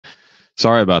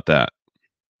Sorry about that.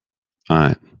 All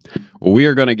right. Well, we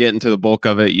are going to get into the bulk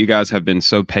of it. You guys have been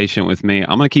so patient with me.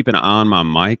 I'm going to keep an eye on my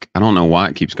mic. I don't know why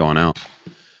it keeps going out.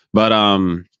 But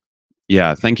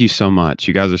yeah, thank you so much.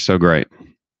 You guys are so great.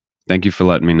 Thank you for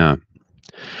letting me know.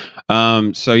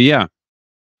 So yeah,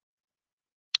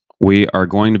 we are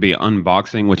going to be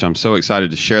unboxing, which I'm so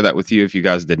excited to share that with you if you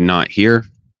guys did not hear.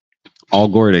 All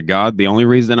glory to God. The only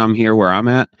reason I'm here where I'm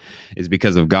at is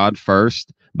because of God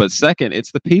first. But second,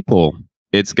 it's the people.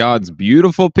 It's God's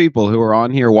beautiful people who are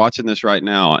on here watching this right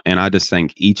now. And I just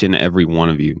thank each and every one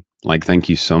of you. Like, thank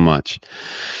you so much.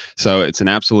 So it's an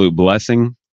absolute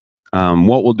blessing.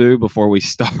 What we'll do before we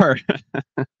start,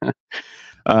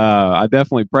 I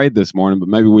definitely prayed this morning, but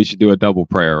maybe we should do a double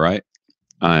prayer, right?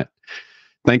 All right.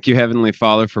 Thank you, Heavenly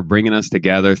Father, for bringing us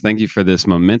together. Thank you for this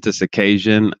momentous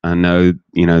occasion. I know,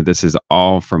 this is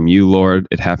all from you, Lord.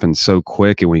 It happens so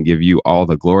quick, and we give you all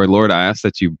the glory. Lord, I ask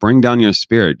that you bring down your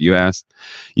spirit.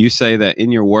 You say that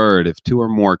in your word, if two or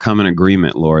more come in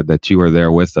agreement, Lord, that you are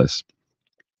there with us.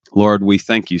 Lord, we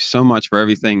thank you so much for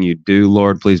everything you do.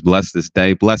 Lord, please bless this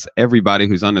day. Bless everybody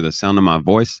who's under the sound of my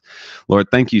voice. Lord,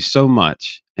 thank you so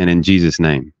much. And in Jesus'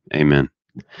 name, amen.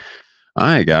 All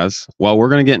right, guys. Well, we're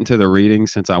going to get into the reading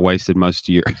since I wasted most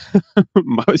of your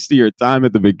most of your time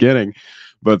at the beginning.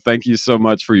 But thank you so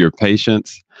much for your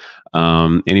patience.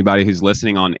 Anybody who's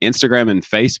listening on Instagram and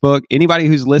Facebook, anybody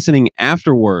who's listening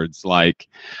afterwards,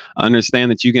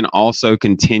 understand that you can also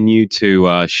continue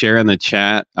to share in the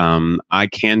chat. I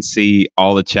can see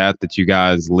all the chat that you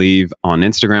guys leave on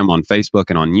Instagram, on Facebook,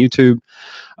 and on YouTube.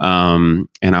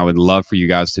 And I would love for you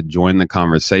guys to join the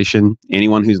conversation.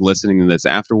 Anyone who's listening to this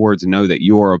afterwards, know that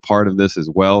you are a part of this as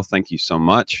well. Thank you so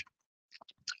much.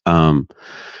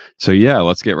 So yeah,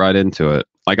 let's get right into it.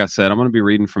 Like I said, I'm going to be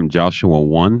reading from Joshua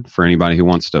 1 for anybody who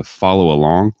wants to follow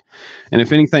along. And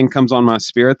if anything comes on my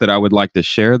spirit that I would like to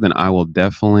share, then I will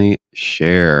definitely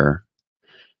share.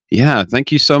 Yeah,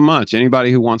 thank you so much.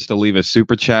 Anybody who wants to leave a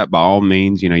super chat, by all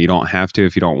means, you don't have to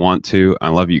if you don't want to. I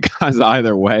love you guys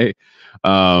either way.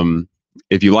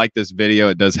 If you like this video,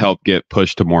 it does help get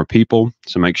pushed to more people.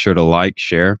 So make sure to like,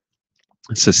 share.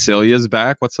 Cecilia's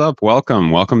back. What's up?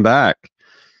 Welcome. Welcome back.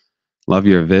 Love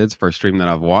your vids. First stream that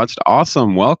I've watched.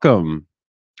 Awesome. Welcome.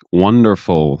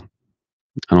 Wonderful.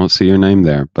 I don't see your name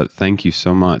there, but thank you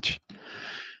so much.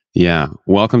 Yeah.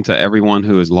 Welcome to everyone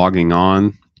who is logging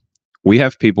on. We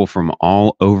have people from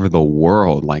all over the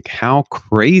world. Like, how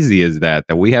crazy is that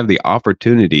we have the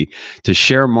opportunity to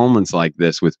share moments like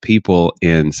this with people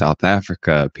in South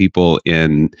Africa, people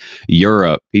in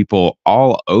Europe, people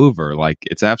all over. Like,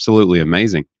 it's absolutely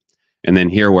amazing. And then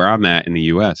here where I'm at in the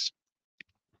US.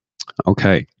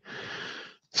 Okay.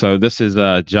 So this is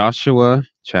Joshua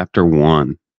chapter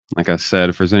 1. Like I said,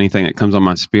 if there's anything that comes on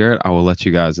my spirit, I will let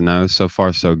you guys know. So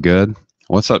far, so good.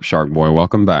 What's up, Shark Boy?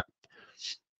 Welcome back.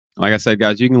 Like I said,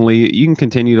 guys, you can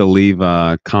continue to leave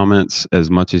comments as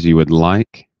much as you would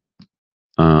like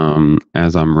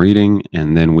as I'm reading,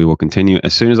 and then we will continue.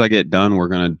 As soon as I get done, we're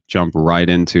going to jump right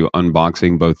into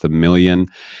unboxing both the 1,000,000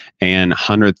 and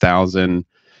 100,000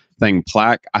 thing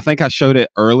plaque. I think I showed it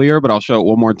earlier, but I'll show it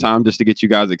one more time just to get you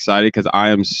guys excited because I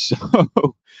am so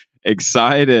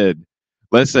excited.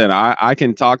 Listen, I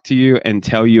can talk to you and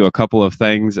tell you a couple of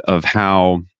things of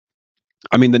how,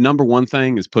 the number one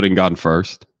thing is putting God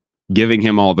first, giving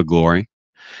him all the glory.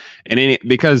 And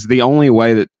because the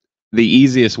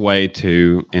easiest way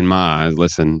to, in my eyes,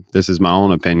 listen, this is my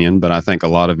own opinion, but I think a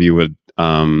lot of you would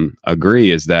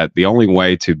agree, is that the only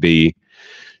way to be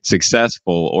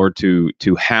successful or to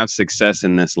have success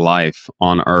in this life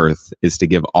on earth is to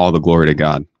give all the glory to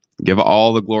God. Give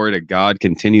all the glory to God,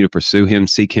 continue to pursue him,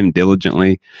 seek him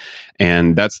diligently.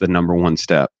 And that's the number one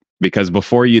step. Because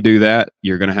before you do that,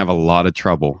 you're going to have a lot of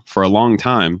trouble. For a long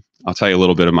time, I'll tell you a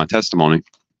little bit of my testimony.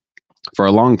 For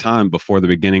a long time before the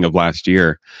beginning of last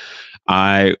year,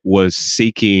 I was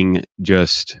seeking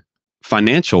just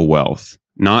financial wealth,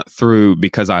 not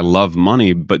because I love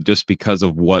money, but just because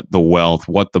of what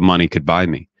the money could buy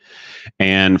me.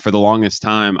 And for the longest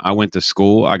time, I went to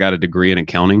school. I got a degree in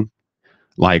accounting.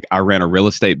 Like, I ran a real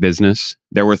estate business.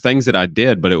 There were things that I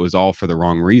did, but it was all for the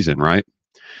wrong reason, right?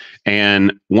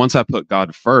 And once I put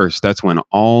God first, that's when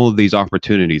all of these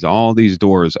opportunities, all these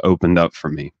doors opened up for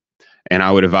me. And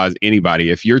I would advise anybody,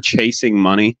 if you're chasing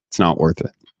money, it's not worth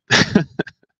it.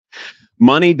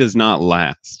 Money does not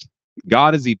last.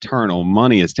 God is eternal.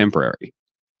 Money is temporary,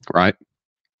 right?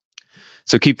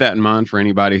 So keep that in mind for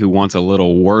anybody who wants a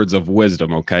little words of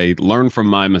wisdom, okay? Learn from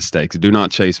my mistakes. Do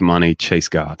not chase money. Chase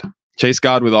God. Chase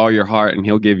God with all your heart, and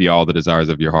he'll give you all the desires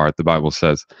of your heart. The Bible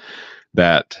says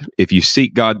that if you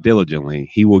seek God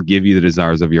diligently, he will give you the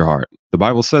desires of your heart. The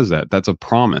Bible says that. That's a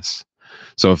promise.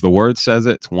 So if the word says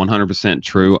it's 100%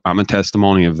 true, I'm a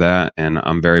testimony of that. And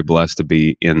I'm very blessed to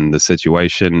be in the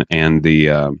situation and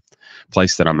the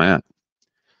place that I'm at.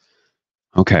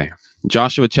 Okay.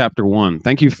 Joshua chapter 1.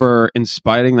 Thank you for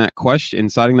inciting that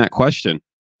question.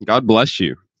 God bless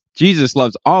you. Jesus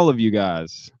loves all of you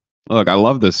guys. Look, I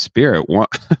love the spirit.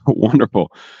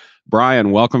 Wonderful.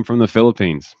 Brian, welcome from the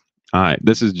Philippines. All right.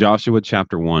 This is Joshua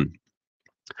chapter 1.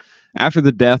 After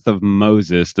the death of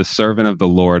Moses, the servant of the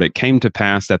Lord, it came to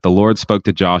pass that the Lord spoke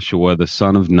to Joshua, the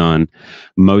son of Nun,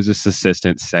 Moses'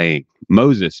 assistant, saying,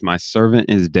 Moses, my servant,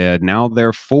 is dead. Now,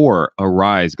 therefore,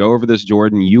 arise, go over this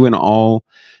Jordan, you and all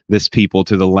this people,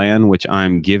 to the land which I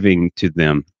am giving to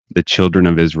them, the children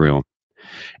of Israel.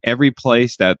 Every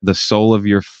place that the sole of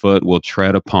your foot will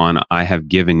tread upon, I have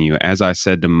given you, as I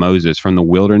said to Moses, from the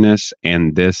wilderness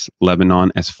and this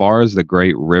Lebanon, as far as the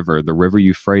great river, the river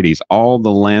Euphrates, all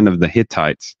the land of the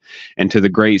Hittites, and to the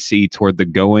great sea toward the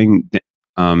going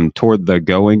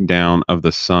down of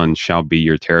the sun shall be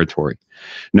your territory.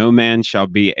 No man shall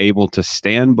be able to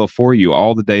stand before you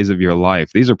all the days of your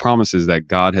life. These are promises that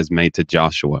God has made to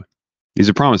Joshua. These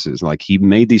are promises. Like, he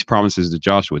made these promises to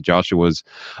Joshua. Joshua was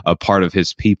a part of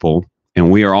his people,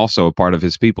 and we are also a part of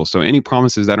his people. So any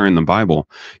promises that are in the Bible,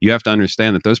 you have to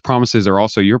understand that those promises are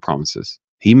also your promises.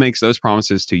 He makes those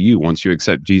promises to you once you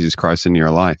accept Jesus Christ into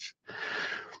your life.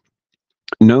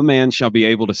 No man shall be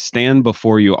able to stand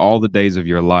before you all the days of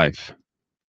your life.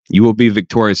 You will be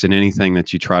victorious in anything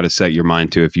that you try to set your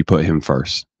mind to if you put him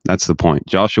first. That's the point.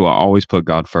 Joshua always put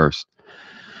God first.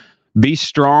 Be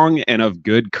strong and of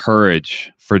good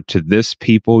courage, for to this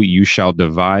people you shall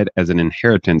divide as an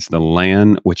inheritance the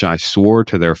land which I swore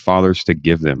to their fathers to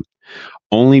give them.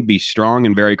 Only be strong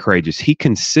and very courageous.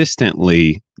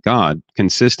 God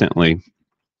consistently,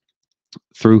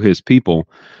 through his people,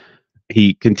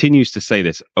 he continues to say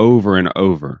this over and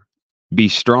over. Be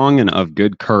strong and of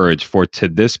good courage, for to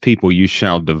this people you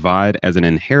shall divide as an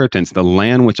inheritance the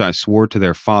land which I swore to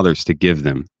their fathers to give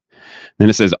them. Then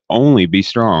it says, only be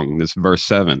strong. This verse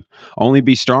 7. Only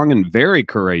be strong and very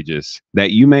courageous,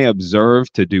 that you may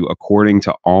observe to do according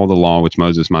to all the law which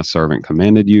Moses my servant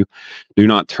commanded you. Do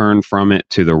not turn from it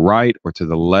to the right or to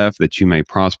the left, that you may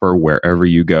prosper wherever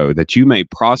you go. That you may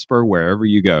prosper wherever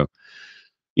you go.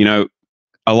 You know,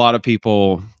 a lot of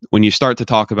people, when you start to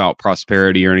talk about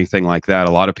prosperity or anything like that,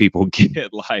 a lot of people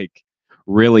get like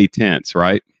really tense,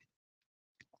 right?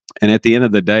 And at the end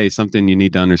of the day, something you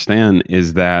need to understand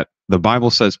is that the Bible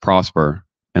says prosper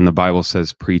and the Bible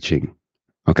says preaching.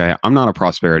 Okay. I'm not a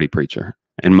prosperity preacher.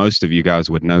 And most of you guys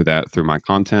would know that through my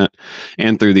content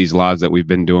and through these lives that we've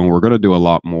been doing. We're going to do a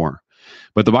lot more.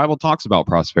 But the Bible talks about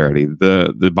prosperity.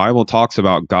 The Bible talks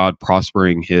about God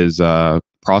prospering his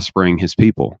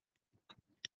people.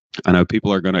 I know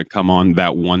people are going to come on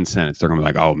that one sentence. They're going to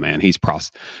be like, oh man, he's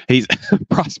a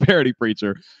prosperity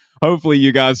preacher. Hopefully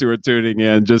you guys who are tuning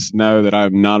in just know that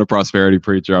I'm not a prosperity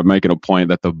preacher. I'm making a point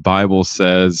that the Bible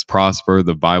says prosper,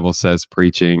 the Bible says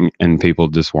preaching, and people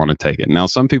just want to take it. Now,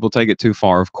 some people take it too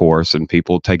far, of course, and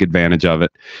people take advantage of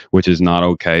it, which is not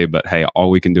okay. But hey, all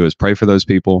we can do is pray for those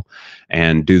people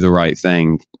and do the right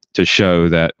thing to show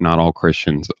that not all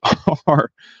Christians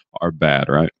are bad,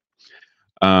 right?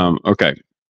 Okay.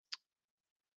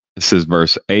 This is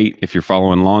verse 8. If you're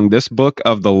following along, this book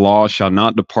of the law shall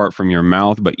not depart from your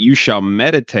mouth, but you shall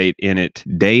meditate in it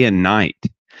day and night.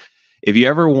 If you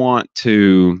ever want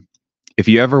to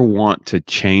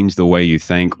change the way you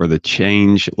think, or the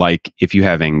change, like if you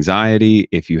have anxiety,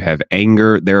 if you have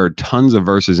anger, there are tons of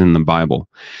verses in the Bible.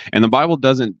 And the Bible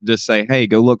doesn't just say, hey,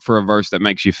 go look for a verse that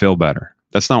makes you feel better.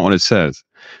 That's not what it says.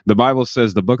 The Bible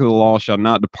says the book of the law shall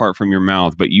not depart from your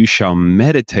mouth, but you shall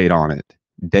meditate on it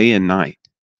day and night.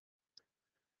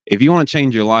 If you want to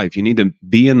change your life, you need to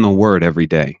be in the Word every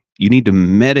day. You need to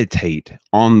meditate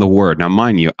on the Word. Now,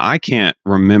 mind you, I can't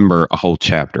remember a whole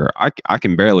chapter. I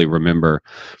can barely remember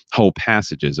whole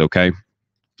passages, okay?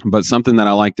 But something that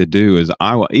I like to do is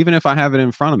even if I have it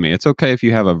in front of me, it's okay if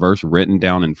you have a verse written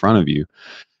down in front of you.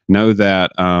 Know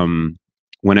that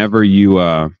whenever you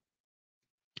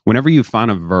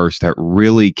find a verse that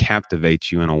really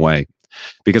captivates you in a way,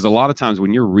 because a lot of times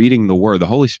when you're reading the Word, the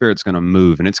Holy Spirit's going to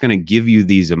move and it's going to give you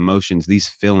these emotions, these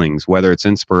feelings, whether it's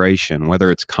inspiration,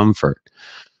 whether it's comfort,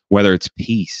 whether it's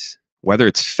peace, whether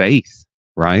it's faith,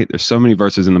 right? There's so many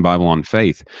verses in the Bible on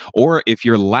faith. Or if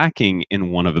you're lacking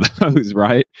in one of those,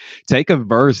 right? Take a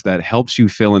verse that helps you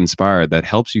feel inspired, that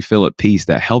helps you feel at peace,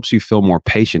 that helps you feel more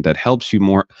patient, that helps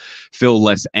you feel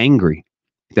less angry,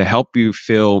 to help you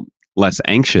feel less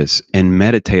anxious, and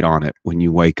meditate on it when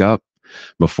you wake up.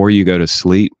 Before you go to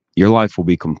sleep, your life will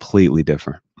be completely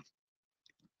different.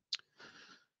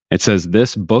 It says,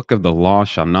 "This book of the law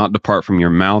shall not depart from your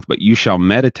mouth, but you shall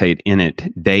meditate in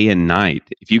it day and night."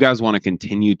 If you guys want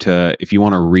to if you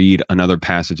want to read another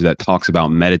passage that talks about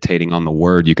meditating on the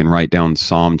word, you can write down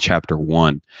Psalm chapter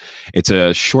 1. It's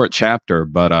a short chapter,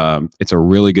 but it's a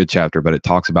really good chapter, but it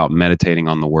talks about meditating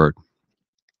on the word.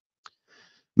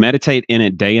 "Meditate in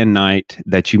it day and night,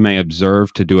 that you may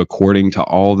observe to do according to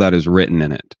all that is written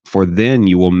in it. For then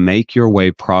you will make your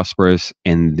way prosperous,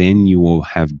 and then you will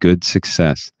have good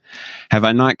success. Have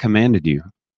I not commanded you?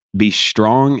 Be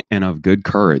strong and of good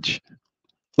courage."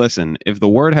 Listen, if the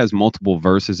word has multiple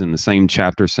verses in the same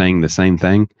chapter saying the same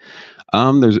thing,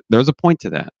 there's a point to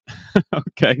that.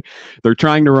 Okay, they're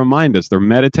trying to remind us. They're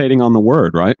meditating on the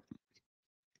word, right?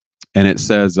 And it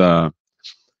says,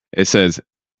 let's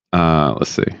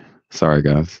see. Sorry,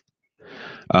 guys.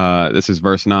 This is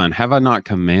verse 9. "Have I not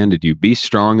commanded you? Be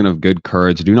strong and of good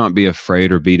courage. Do not be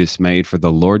afraid or be dismayed, for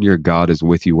the Lord your God is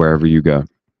with you wherever you go."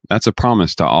 That's a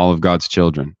promise to all of God's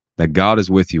children, that God is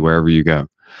with you wherever you go.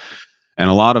 And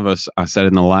a lot of us, I said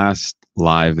in the last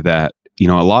live that, a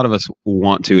lot of us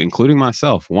want to, including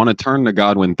myself, want to turn to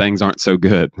God when things aren't so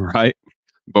good, right?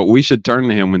 But we should turn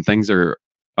to him when things are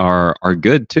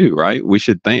good too, right? We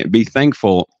should be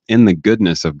thankful in the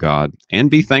goodness of God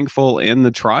and be thankful in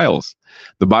the trials.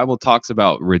 The Bible talks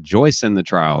about rejoice in the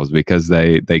trials because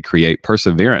they create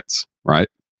perseverance, right?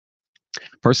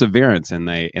 Perseverance, and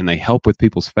they help with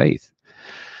people's faith.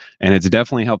 And it's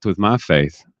definitely helped with my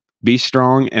faith. "Be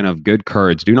strong and of good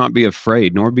courage. Do not be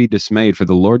afraid, nor be dismayed, for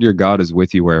the Lord your God is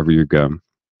with you wherever you go."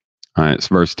 All right, it's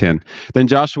verse 10. "Then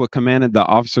Joshua commanded the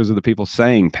officers of the people,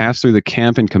 saying, Pass through the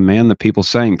camp and command the people,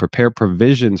 saying, Prepare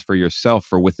provisions for yourself,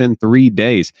 for within 3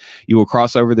 days you will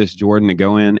cross over this Jordan to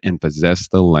go in and possess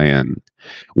the land,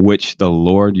 which the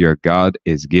Lord your God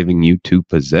is giving you to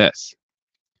possess."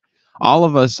 All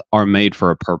of us are made for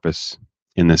a purpose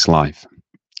in this life.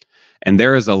 And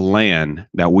there is a land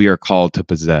that we are called to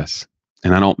possess.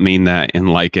 And I don't mean that in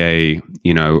like a,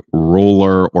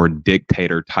 ruler or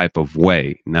dictator type of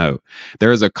way. No,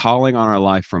 there is a calling on our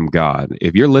life from God.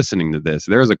 If you're listening to this,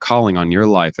 there is a calling on your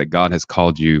life that God has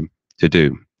called you to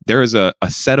do. There is a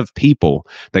set of people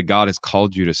that God has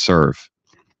called you to serve.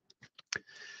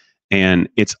 And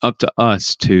it's up to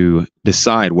us to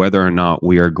decide whether or not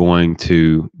we are going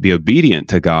to be obedient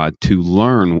to God, to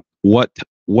learn what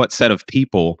set of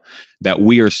people that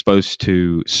we are supposed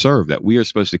to serve, that we are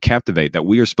supposed to captivate, that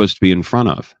we are supposed to be in front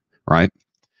of, right?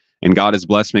 And God has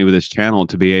blessed me with this channel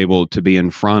to be able to be in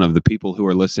front of the people who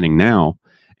are listening now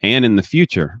and in the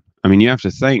future. I mean, you have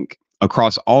to think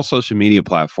across all social media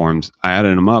platforms. I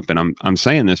added them up, and I'm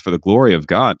saying this for the glory of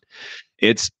God.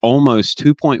 It's almost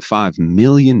 2.5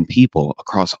 million people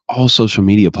across all social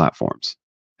media platforms.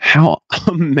 How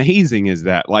amazing is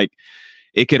that? Like,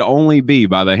 it could only be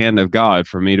by the hand of God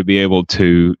for me to be able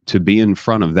to be in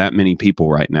front of that many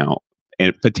people right now,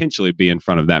 and potentially be in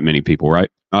front of that many people, right?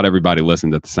 Not everybody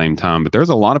listens at the same time, but there's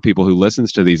a lot of people who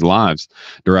listens to these lives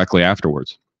directly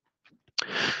afterwards.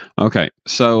 Okay,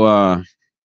 so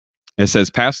it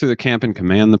says, "Pass through the camp and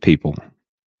command the people,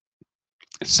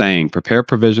 saying, Prepare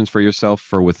provisions for yourself,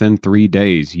 for within 3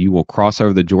 days you will cross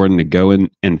over the Jordan to go in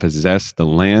and possess the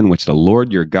land which the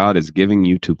Lord your God is giving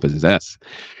you to possess."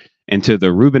 And to the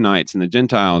Reubenites and the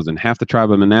Gentiles and half the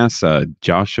tribe of Manasseh,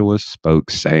 Joshua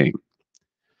spoke, saying,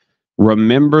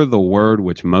 "Remember the word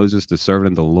which Moses, the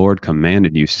servant of the Lord,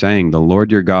 commanded you, saying, The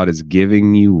Lord your God is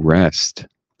giving you rest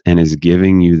and is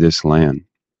giving you this land."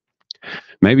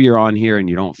 Maybe you're on here and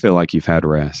you don't feel like you've had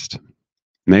rest.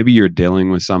 Maybe you're dealing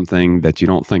with something that you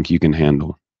don't think you can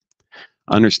handle.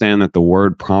 Understand that the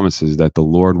word promises that the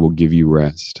Lord will give you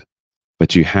rest,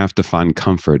 but you have to find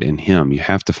comfort in him. You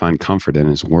have to find comfort in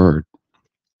his word.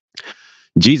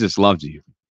 Jesus loved you.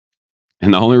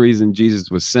 And the only reason Jesus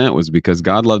was sent was because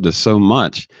God loved us so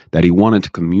much that he wanted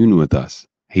to commune with us.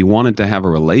 He wanted to have a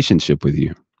relationship with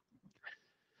you.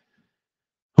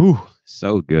 Whew,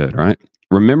 so good, right?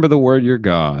 "Remember the word your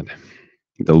God.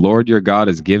 The Lord your God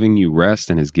is giving you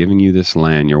rest and is giving you this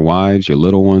land. Your wives, your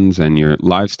little ones, and your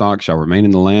livestock shall remain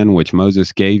in the land which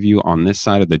Moses gave you on this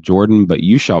side of the Jordan, but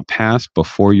you shall pass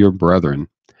before your brethren,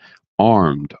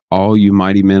 armed, all you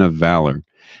mighty men of valor,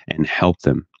 and help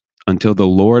them, until the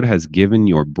Lord has given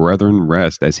your brethren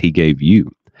rest as he gave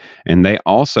you. And they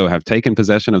also have taken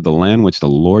possession of the land which the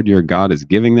Lord your God is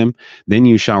giving them. Then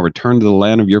you shall return to the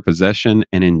land of your possession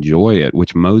and enjoy it,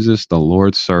 which Moses, the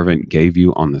Lord's servant, gave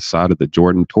you on the side of the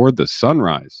Jordan toward the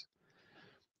sunrise."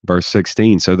 Verse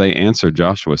 16, "So they answered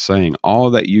Joshua, saying, All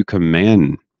that you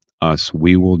command us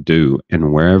we will do,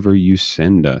 and wherever you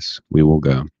send us we will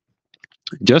go."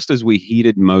 Just as we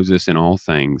heeded Moses in all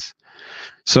things,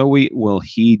 So we will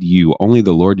heed you. Only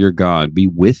the Lord your God be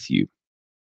with you.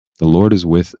 The Lord is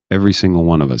with every single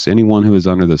one of us. Anyone who is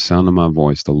under the sound of my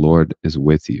voice, the Lord is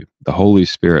with you. The Holy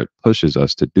Spirit pushes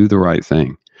us to do the right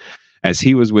thing. As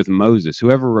he was with Moses,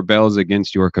 whoever rebels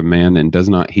against your command and does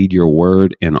not heed your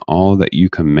word, in all that you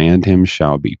command him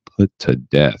shall be put to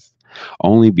death.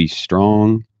 Only be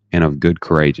strong and of good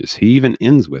courageous. He even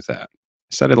ends with that.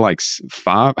 I said it like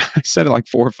five, I said it like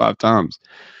 4 or 5 times.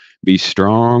 Be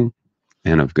strong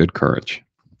and of good courage.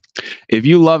 If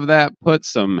you love that, put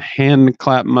some hand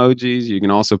clap emojis. You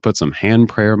can also put some hand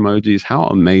prayer emojis. How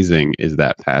amazing is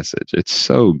that passage? It's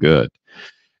so good.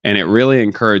 And it really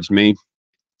encouraged me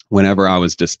whenever I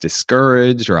was just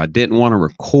discouraged or I didn't want to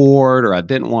record or I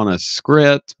didn't want to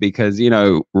script because,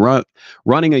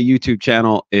 running a YouTube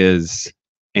channel is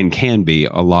and can be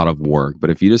a lot of work. But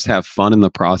if you just have fun in the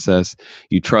process,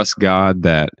 you trust God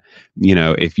that,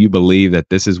 if you believe that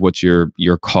this is what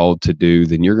you're called to do,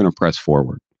 then you're going to press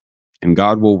forward. And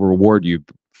God will reward you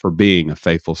for being a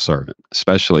faithful servant,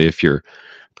 especially if you're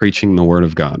preaching the word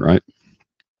of God, right?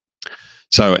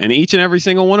 So, and each and every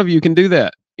single one of you can do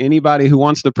that. Anybody who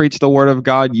wants to preach the word of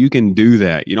God, you can do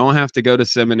that. You don't have to go to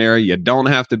seminary. You don't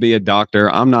have to be a doctor.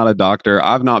 I'm not a doctor.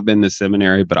 I've not been to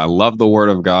seminary, but I love the word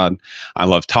of God. I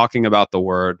love talking about the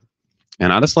word,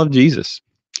 and I just love Jesus.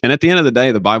 And at the end of the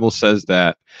day, the Bible says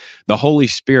that the Holy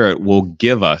Spirit will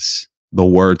give us the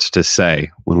words to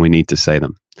say when we need to say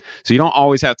them. So you don't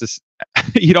always have to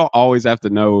you don't always have to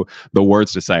know the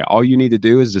words to say. All you need to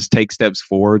do is just take steps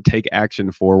forward, take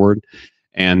action forward.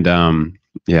 And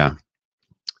yeah.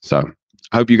 So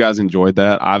I hope you guys enjoyed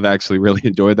that. I've actually really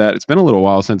enjoyed that. It's been a little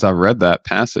while since I've read that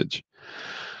passage.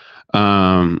 Okay,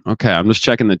 I'm just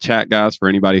checking the chat, guys, for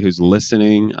anybody who's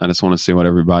listening. I just want to see what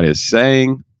everybody is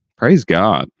saying. Praise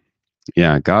God.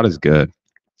 Yeah, God is good.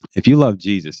 If you love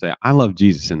Jesus, say, I love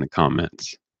Jesus in the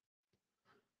comments.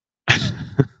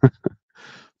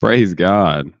 Praise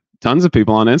God. Tons of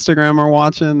people on Instagram are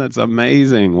watching. That's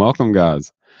amazing. Welcome,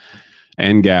 guys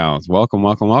and gals. Welcome,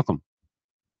 welcome, welcome.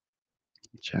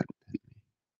 Chat.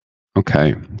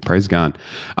 Okay. Praise God.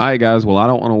 All right, guys. Well, I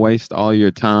don't want to waste all your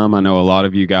time. I know a lot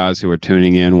of you guys who are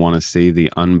tuning in want to see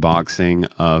the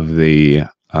unboxing of the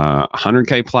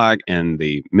 100K plaque and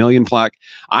the million plaque.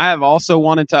 I have also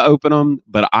wanted to open them,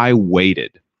 but I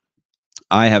waited.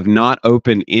 I have not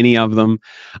opened any of them.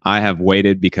 I have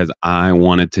waited because I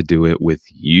wanted to do it with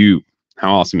you.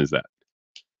 How awesome is that?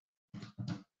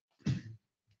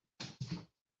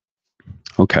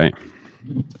 Okay.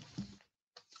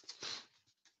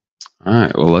 All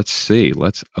right. Well, let's see.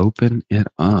 Let's open it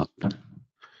up.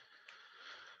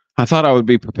 I thought I would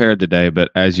be prepared today, but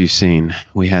as you've seen,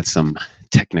 we had some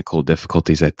technical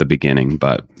difficulties at the beginning,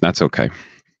 but that's okay.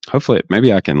 Hopefully,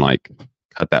 maybe I can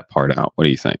cut that part out. What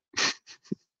do you think?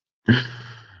 All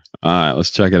right,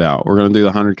 let's check it out. We're going to do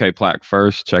the 100K plaque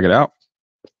first. Check it out.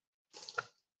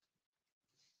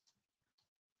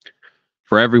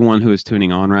 For everyone who is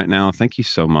tuning on right now, thank you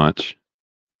so much.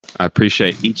 I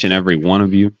appreciate each and every one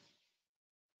of you.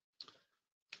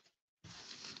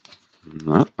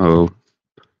 Uh-oh.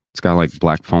 It's got like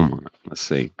black foam on it. Let's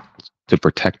see. To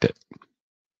protect it.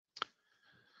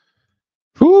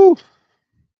 Whew.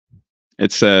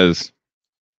 It says,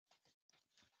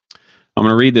 I'm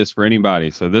going to read this for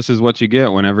anybody. So this is what you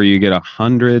get whenever you get a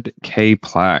 100K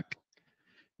plaque.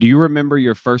 Do you remember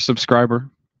your first subscriber?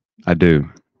 I do.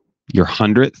 Your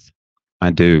 100th?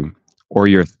 I do. Or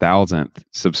your 1,000th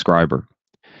subscriber?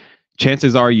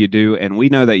 Chances are you do, and we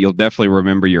know that you'll definitely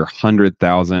remember your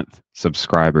 100,000th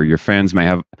subscriber. Your fans may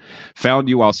have found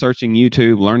you while searching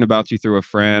YouTube, learned about you through a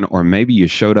friend, or maybe you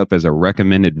showed up as a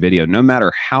recommended video. No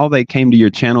matter how they came to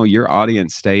your channel, your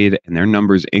audience stayed and their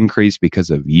numbers increased because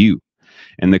of you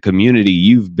and the community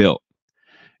you've built.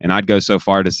 And I'd go so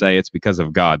far to say it's because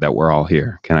of God that we're all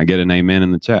here. Can I get an amen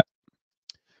in the chat?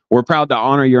 We're proud to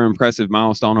honor your impressive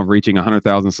milestone of reaching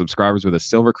 100,000 subscribers with a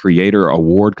Silver Creator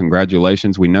Award.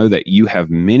 Congratulations. We know that you have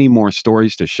many more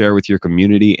stories to share with your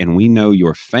community, and we know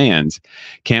your fans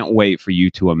can't wait for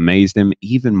you to amaze them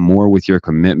even more with your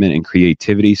commitment and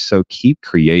creativity. So keep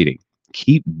creating,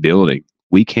 keep building.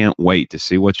 We can't wait to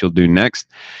see what you'll do next,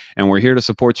 and we're here to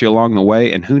support you along the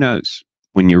way. And who knows,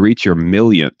 when you reach your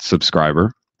millionth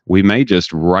subscriber, we may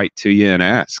just write to you and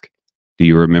ask, do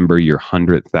you remember your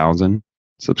 100,000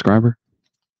 subscriber?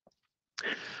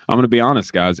 I'm going to be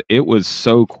honest, guys. It was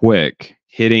so quick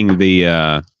hitting the,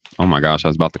 oh my gosh, I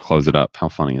was about to close it up. How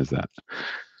funny is that?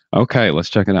 Okay,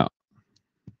 let's check it out.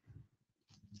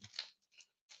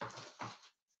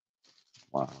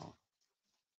 Wow.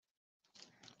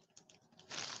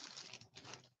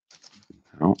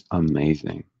 How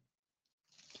amazing.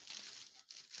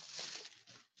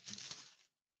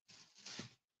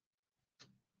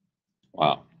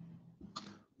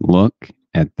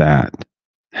 at that.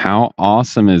 How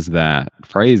awesome is that?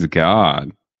 Praise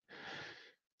God.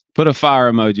 Put a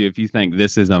fire emoji if you think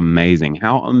this is amazing.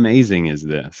 How amazing is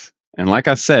this? And like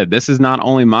I said, this is not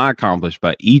only my accomplishment,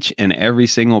 but each and every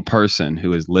single person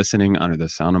who is listening under the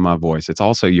sound of my voice. It's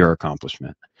also your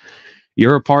accomplishment.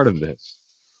 You're a part of this.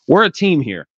 We're a team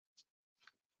here.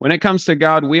 When it comes to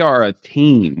God, we are a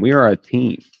team. We are a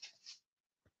team.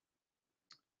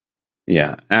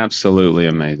 Yeah, absolutely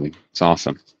amazing. It's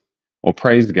awesome. Well,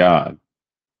 praise God.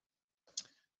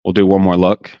 We'll do one more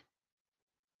look.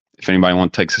 If anybody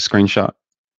wants to take a screenshot.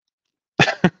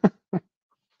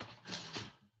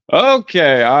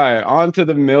 Okay, all right, on to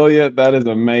the million. That is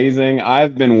amazing.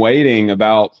 I've been waiting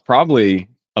about probably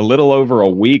a little over a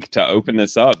week to open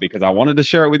this up because I wanted to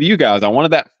share it with you guys. I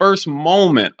wanted that first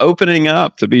moment opening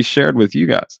up to be shared with you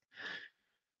guys.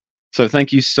 So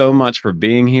thank you so much for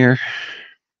being here.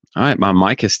 All right, my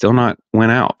mic has still not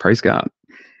went out. Praise God.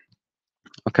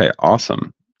 Okay,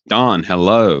 awesome. Don,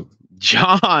 hello.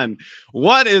 John,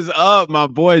 what is up? My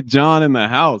boy John in the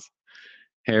house.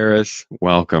 Harris,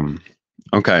 welcome.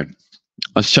 Okay,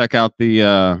 let's check out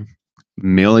the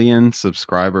million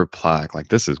subscriber plaque. Like,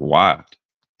 this is wild.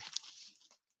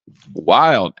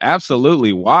 Wild,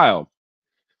 absolutely wild.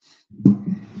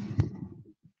 And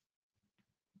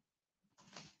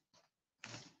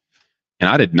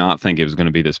I did not think it was going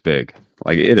to be this big.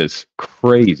 Like, it is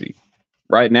crazy.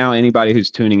 Right now, anybody who's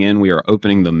tuning in, we are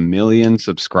opening the million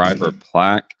subscriber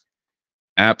plaque.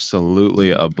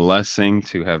 Absolutely a blessing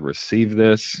to have received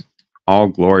this. All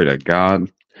glory to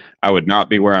God. I would not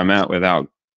be where I'm at without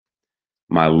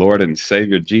my Lord and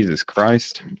Savior, Jesus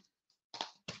Christ.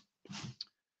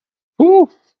 Woo.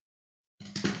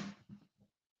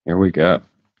 Here we go.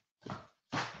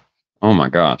 Oh my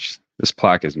gosh. This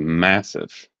plaque is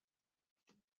massive.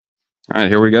 All right,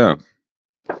 here we go.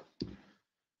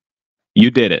 You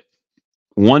did it.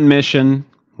 One mission,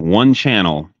 one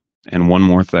channel, and one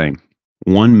more thing.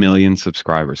 1 million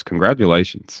subscribers.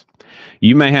 Congratulations.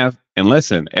 You may have, and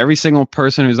listen, every single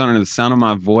person who's under the sound of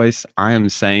my voice, I am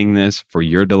saying this for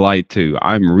your delight too.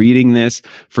 I'm reading this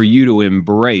for you to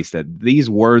embrace that these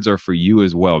words are for you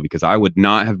as well, because I would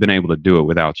not have been able to do it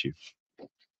without you.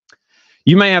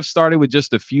 You may have started with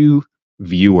just a few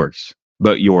viewers,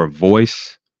 but your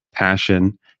voice,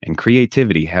 passion, and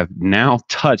creativity have now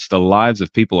touched the lives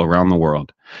of people around the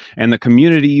world. And the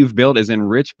community you've built is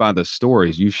enriched by the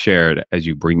stories you've shared as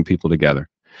you bring people together.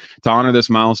 To honor this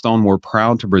milestone, we're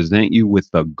proud to present you with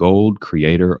the Gold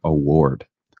Creator Award.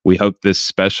 We hope this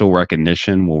special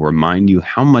recognition will remind you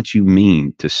how much you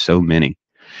mean to so many.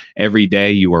 Every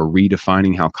day, you are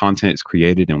redefining how content is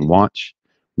created and watched,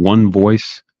 one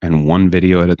voice and one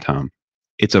video at a time.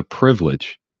 It's a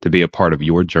privilege to be a part of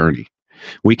your journey.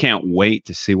 We can't wait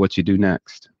to see what you do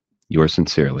next. Yours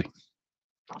sincerely.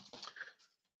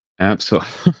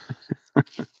 Absolutely.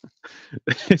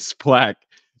 This plaque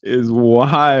is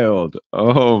wild.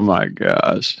 Oh my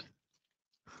gosh.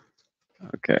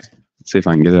 Okay. Let's see if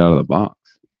I can get it out of the box.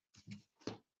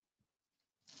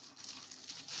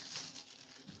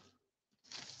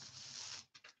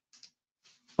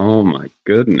 Oh my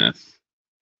goodness.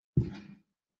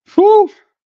 Whew.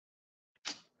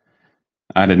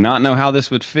 I did not know how this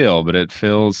would feel, but it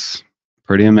feels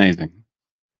pretty amazing.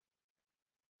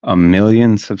 1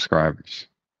 million subscribers.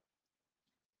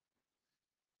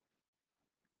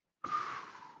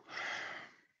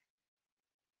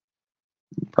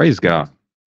 Praise God.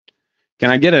 Can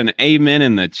I get an amen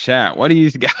in the chat? What do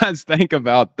you guys think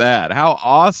about that? How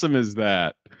awesome is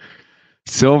that?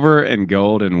 Silver and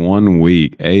gold in 1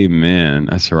 week. Amen.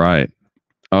 That's right.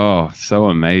 Oh, so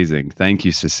amazing. Thank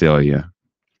you, Cecilia.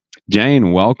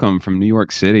 Jane, welcome from New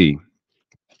York City.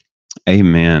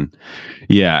 Amen.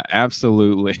 Yeah,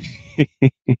 absolutely.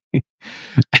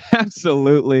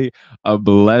 Absolutely a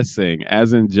blessing,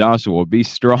 as in Joshua. Be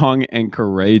strong and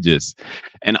courageous,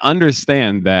 and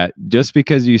understand that just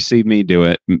because you see me do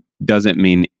it doesn't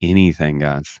mean anything,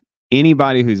 guys.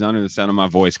 Anybody who's under the sound of my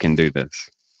voice can do this.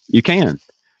 You can.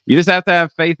 You just have to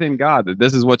have faith in God that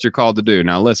this is what you're called to do.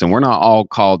 Now, listen, we're not all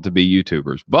called to be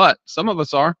YouTubers, but some of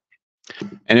us are.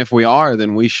 And if we are,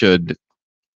 then we should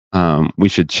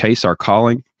chase our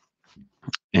calling.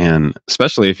 And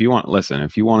especially if you want, listen,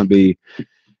 if you want to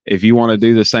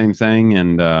do the same thing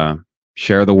and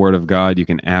share the word of God, you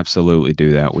can absolutely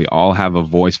do that. We all have a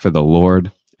voice for the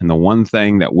Lord. And the one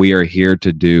thing that we are here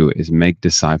to do is make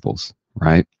disciples,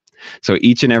 right? So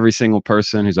each and every single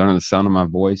person who's under the sound of my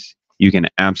voice, you can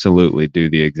absolutely do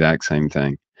the exact same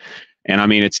thing. And I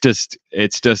mean, it's just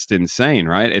insane,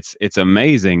 right? It's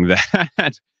amazing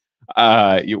that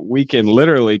we can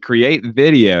literally create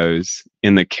videos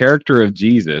in the character of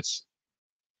Jesus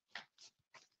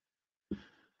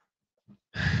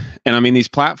And I mean, these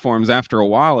platforms, after a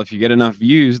while, if you get enough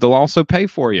views, they'll also pay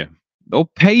for you.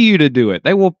 They'll pay you to do it.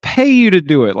 They will pay you to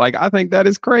do it. Like, I think that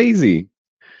is crazy.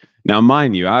 Now,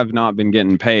 mind you, I've not been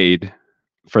getting paid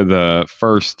for the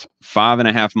first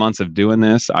 5.5 months of doing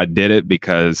this. I did it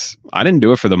because I didn't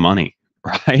do it for the money,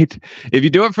 right? If you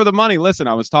do it for the money, listen,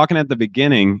 I was talking at the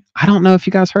beginning. I don't know if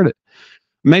you guys heard it.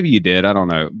 Maybe you did. I don't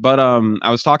know. But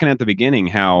I was talking at the beginning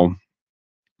how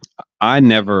I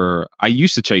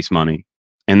used to chase money.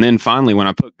 And then finally, when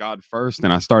I put God first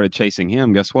and I started chasing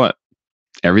him, guess what?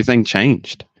 Everything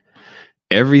changed.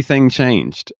 Everything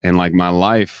changed. And like my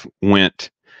life went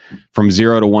from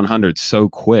 0 to 100 so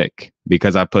quick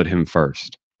because I put him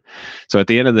first. So at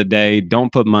the end of the day,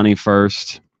 don't put money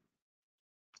first.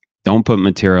 Don't put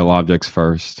material objects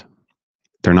first.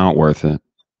 They're not worth it,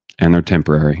 and they're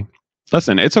temporary.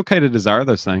 Listen, it's okay to desire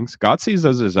those things. God sees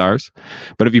those desires.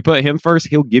 But if you put him first,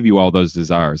 he'll give you all those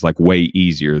desires like way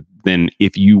easier than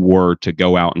if you were to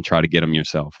go out and try to get them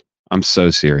yourself. I'm so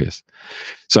serious.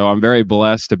 So I'm very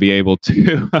blessed to be able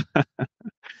to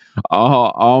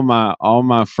all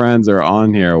my friends are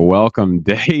on here. Welcome,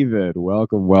 David.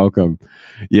 Welcome.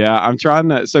 Yeah, I'm trying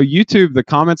to. So YouTube, the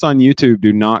comments on YouTube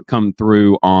do not come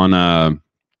through on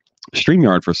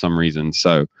StreamYard for some reason.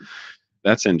 So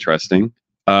that's interesting.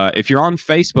 If you're on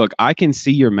Facebook, I can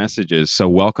see your messages. So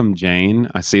welcome, Jane.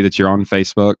 I see that you're on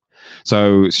Facebook.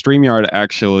 So StreamYard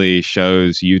actually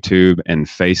shows YouTube and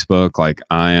Facebook. Like,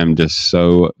 I am just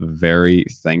so very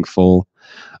thankful.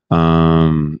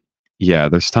 Yeah,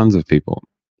 there's tons of people.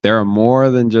 There are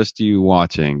more than just you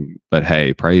watching, but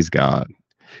hey, praise God.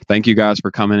 Thank you guys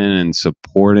for coming in and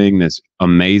supporting this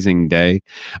amazing day.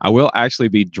 I will actually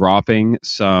be dropping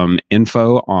some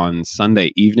info on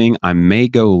Sunday evening. I may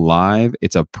go live.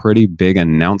 It's a pretty big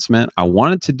announcement. I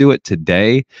wanted to do it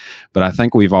today, but I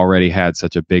think we've already had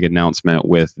such a big announcement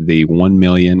with the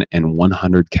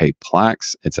 1,100,000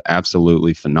 plaques. It's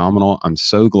absolutely phenomenal. I'm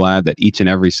so glad that each and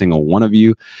every single one of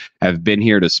you have been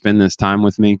here to spend this time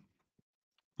with me.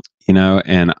 You know,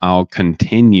 and I'll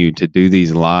continue to do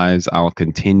these lives. I'll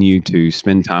continue to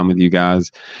spend time with you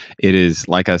guys. It is,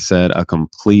 like I said, a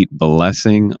complete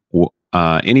blessing.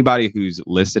 Anybody who's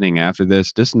listening after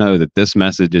this, just know that this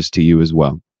message is to you as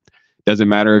well. Doesn't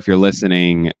matter if you're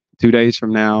listening 2 days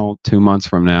from now, 2 months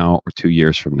from now, or 2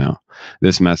 years from now.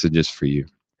 This message is for you.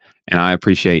 And I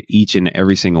appreciate each and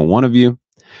every single one of you.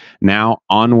 Now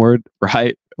onward,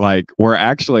 right? Like, we're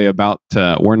actually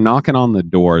we're knocking on the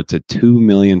door to 2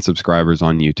 million subscribers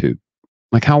on YouTube.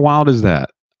 Like, how wild is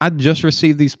that? I just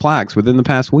received these plaques within the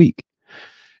past week,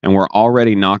 and we're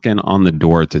already knocking on the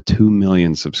door to 2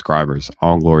 million subscribers.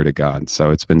 All glory to God.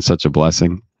 So it's been such a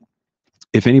blessing.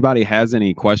 If anybody has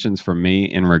any questions for me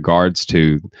in regards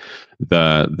to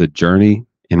the journey,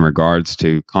 in regards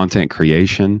to content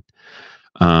creation,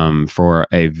 for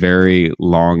a very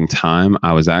long time,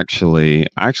 I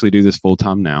actually do this full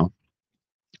time now.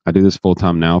 I do this full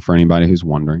time now for anybody who's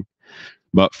wondering.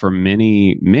 But for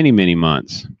many, many, many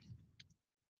months,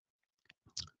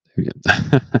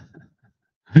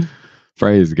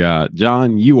 praise God.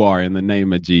 John, you are in the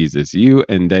name of Jesus. You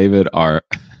and David are,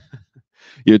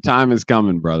 your time is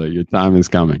coming, brother. Your time is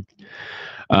coming.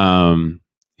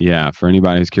 Yeah, for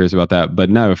anybody who's curious about that. But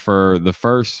no, for the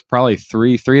first probably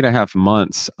 3.5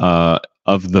 months of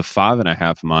the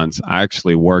 5.5 months, I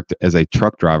actually worked as a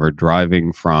truck driver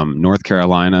driving from North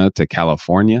Carolina to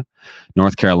California,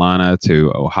 North Carolina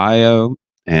to Ohio.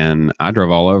 And I drove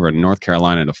all over North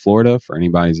Carolina to Florida for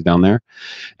anybody who's down there.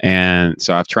 And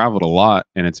so I've traveled a lot,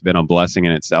 and it's been a blessing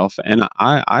in itself. And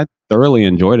I thoroughly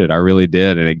enjoyed it. I really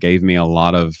did. And it gave me a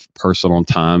lot of personal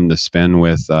time to spend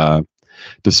with the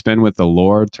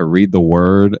Lord, to read the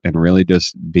word, and really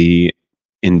just be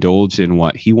indulged in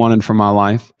what he wanted for my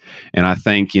life. And I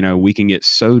think, we can get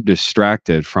so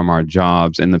distracted from our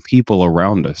jobs and the people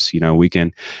around us. We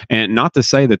can, and not to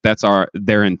say that that's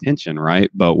their intention, right?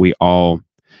 But we all,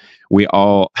 we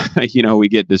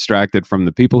get distracted from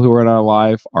the people who are in our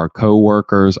life, our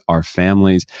coworkers, our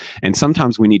families. And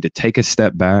sometimes we need to take a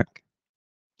step back,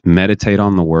 meditate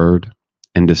on the word,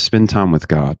 and to spend time with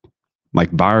God,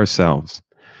 like by ourselves.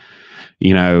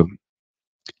 You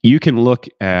can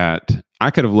I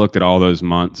could have looked at all those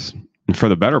months, and for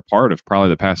the better part of probably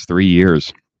the past 3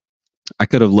 years, I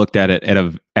could have looked at it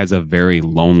as a very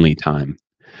lonely time.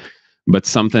 But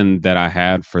something that I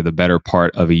had for the better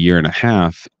part of 1.5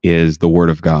 years is the Word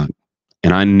of God.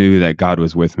 And I knew that God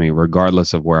was with me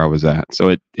regardless of where I was at. So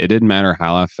it didn't matter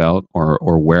how I felt or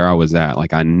where I was at.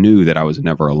 Like, I knew that I was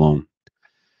never alone.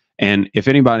 And if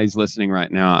anybody's listening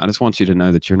right now, I just want you to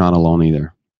know that you're not alone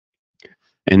either.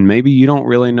 And maybe you don't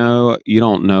really know, you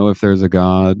don't know if there's a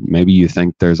God. Maybe you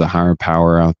think there's a higher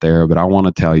power out there, but I want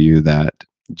to tell you that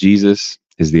Jesus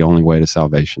is the only way to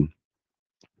salvation.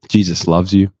 Jesus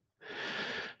loves you.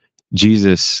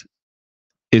 Jesus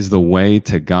is the way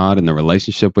to God and the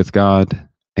relationship with God.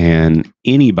 And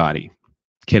anybody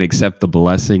can accept the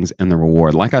blessings and the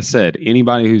reward. Like I said,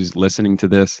 anybody who's listening to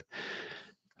this,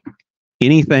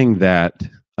 anything that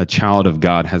a child of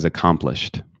God has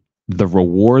accomplished, the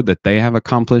reward that they have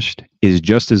accomplished is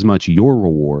just as much your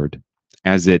reward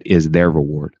as it is their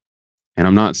reward. And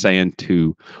I'm not saying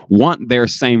to want their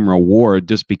same reward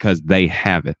just because they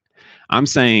have it. I'm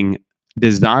saying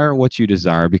desire what you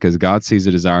desire because God sees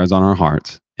the desires on our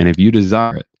hearts. And if you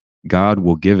desire it, God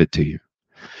will give it to you.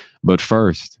 But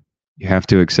first, you have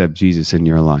to accept Jesus in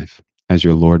your life as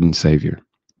your Lord and Savior.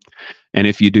 And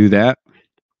if you do that,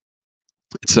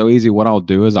 it's so easy. What I'll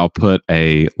do is I'll put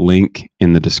a link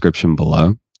in the description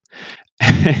below.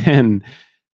 and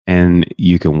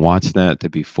you can watch that to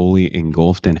be fully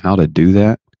engulfed in how to do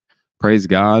that. Praise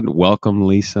God. Welcome,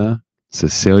 Lisa.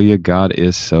 Cecilia, God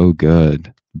is so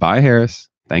good. Bye, Harris.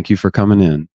 Thank you for coming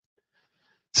in.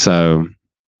 So,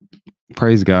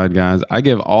 praise God, guys. I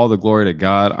give all the glory to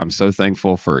God. I'm so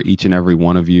thankful for each and every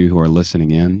one of you who are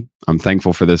listening in. I'm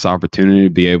thankful for this opportunity to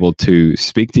be able to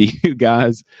speak to you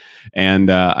guys. And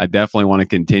I definitely want to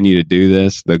continue to do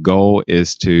this. The goal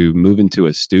is to move into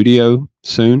a studio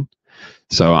soon.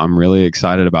 So I'm really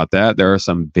excited about that. There are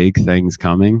some big things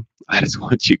coming. I just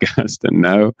want you guys to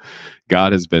know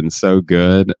God has been so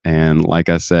good. And like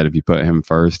I said, if you put him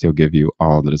first, he'll give you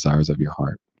all the desires of your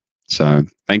heart. So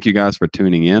thank you guys for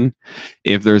tuning in.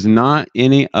 If there's not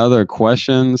any other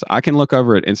questions, I can look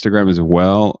over at Instagram as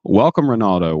well. Welcome,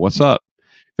 Ronaldo. What's up?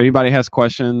 If anybody has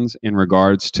questions in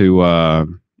regards to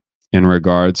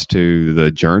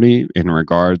the journey, in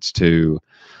regards to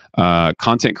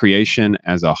content creation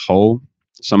as a whole,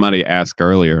 somebody asked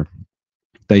earlier.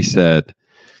 They said,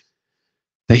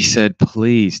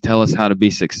 please tell us how to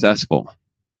be successful.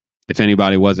 If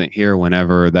anybody wasn't here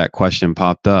whenever that question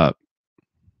popped up.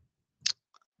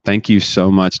 Thank you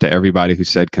so much to everybody who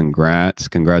said congrats,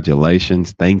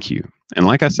 congratulations. Thank you. And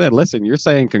like I said, listen, you're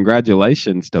saying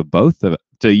congratulations to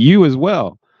to you as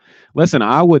well. Listen,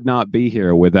 I would not be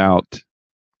here without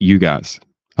you guys.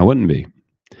 I wouldn't be.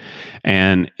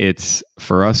 And it's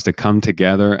for us to come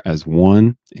together as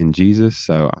one in Jesus.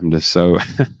 So I'm just so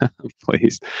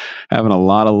pleased. Having a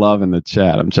lot of love in the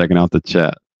chat. I'm checking out the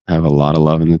chat. I have a lot of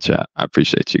love in the chat. I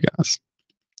appreciate you guys.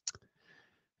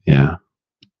 Yeah.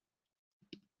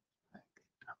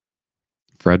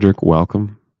 Frederick,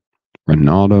 welcome.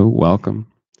 Ronaldo,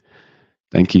 welcome.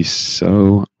 Thank you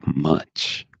so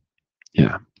much.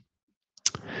 Yeah.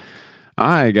 All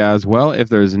right, guys. Well, if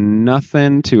there's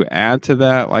nothing to add to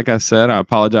that, like I said, I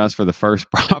apologize for the first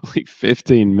probably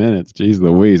 15 minutes. Jeez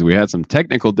Louise, we had some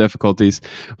technical difficulties,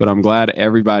 but I'm glad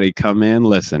everybody come in.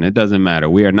 Listen, it doesn't matter.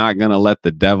 We are not going to let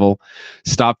the devil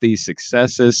stop these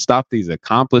successes, stop these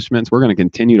accomplishments. We're going to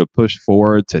continue to push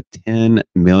forward to 10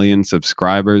 million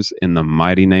subscribers in the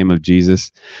mighty name of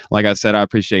Jesus. Like I said, I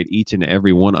appreciate each and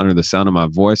every one under the sound of my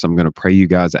voice. I'm going to pray you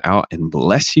guys out and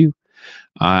bless you.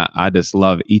 I just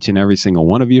love each and every single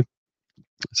one of you.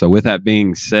 So with that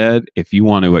being said, if you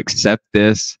want to accept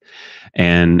this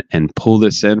and pull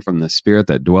this in from the Spirit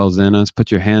that dwells in us,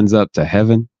 put your hands up to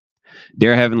heaven.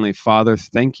 Dear Heavenly Father,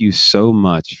 thank you so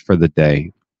much for the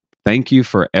day. Thank you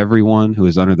for everyone who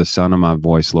is under the sound of my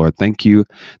voice, Lord. Thank you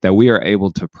that we are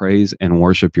able to praise and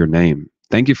worship your name.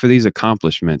 Thank you for these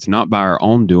accomplishments, not by our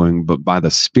own doing, but by the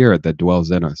Spirit that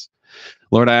dwells in us.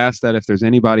 Lord, I ask that if there's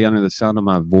anybody under the sound of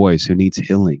my voice who needs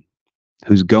healing,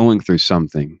 who's going through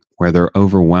something, where they're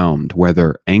overwhelmed, where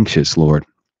they're anxious, Lord,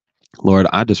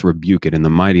 I just rebuke it in the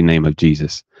mighty name of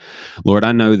Jesus. Lord,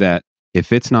 I know that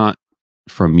if it's not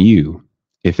from you,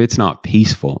 if it's not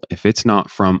peaceful, if it's not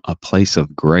from a place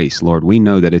of grace, Lord, we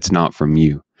know that it's not from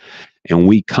you. And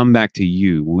we come back to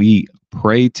you. We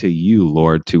pray to you,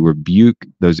 Lord, to rebuke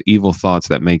those evil thoughts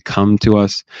that may come to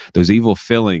us, those evil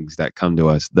feelings that come to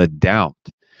us, the doubt,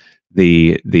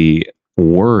 the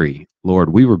worry.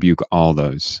 Lord, we rebuke all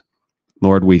those.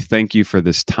 Lord, we thank you for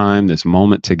this time, this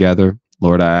moment together.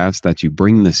 Lord, I ask that you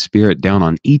bring the Spirit down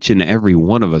on each and every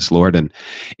one of us, Lord. And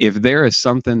if there is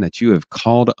something that you have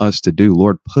called us to do,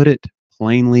 Lord, put it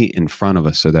plainly in front of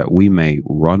us so that we may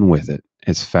run with it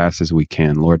as fast as we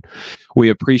can, Lord. We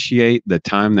appreciate the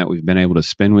time that we've been able to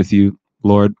spend with you,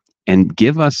 Lord, and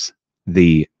give us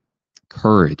the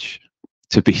courage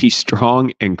to be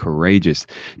strong and courageous,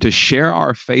 to share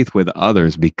our faith with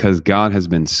others because God has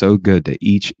been so good to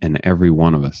each and every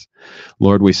one of us.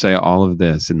 Lord, we say all of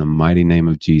this in the mighty name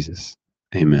of Jesus.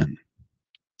 Amen.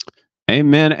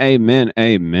 Amen, amen,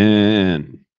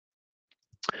 amen.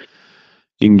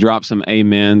 You can drop some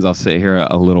amens. I'll sit here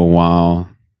a little while.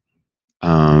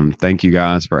 Thank you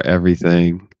guys for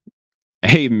everything.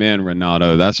 Amen,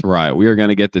 Renato. That's right. We are going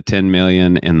to get to 10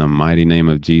 million in the mighty name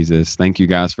of Jesus. Thank you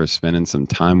guys for spending some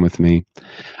time with me.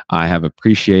 I have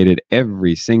appreciated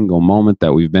every single moment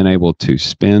that we've been able to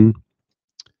spend.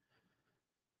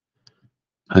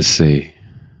 Let's see.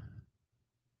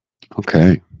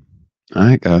 Okay. All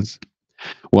right, guys.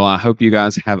 Well, I hope you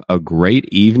guys have a great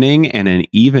evening and an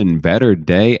even better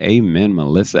day. Amen,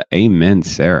 Melissa. Amen,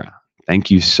 Sarah.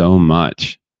 Thank you so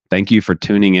much. Thank you for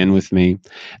tuning in with me.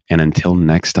 And until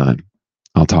next time,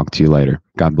 I'll talk to you later.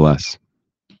 God bless.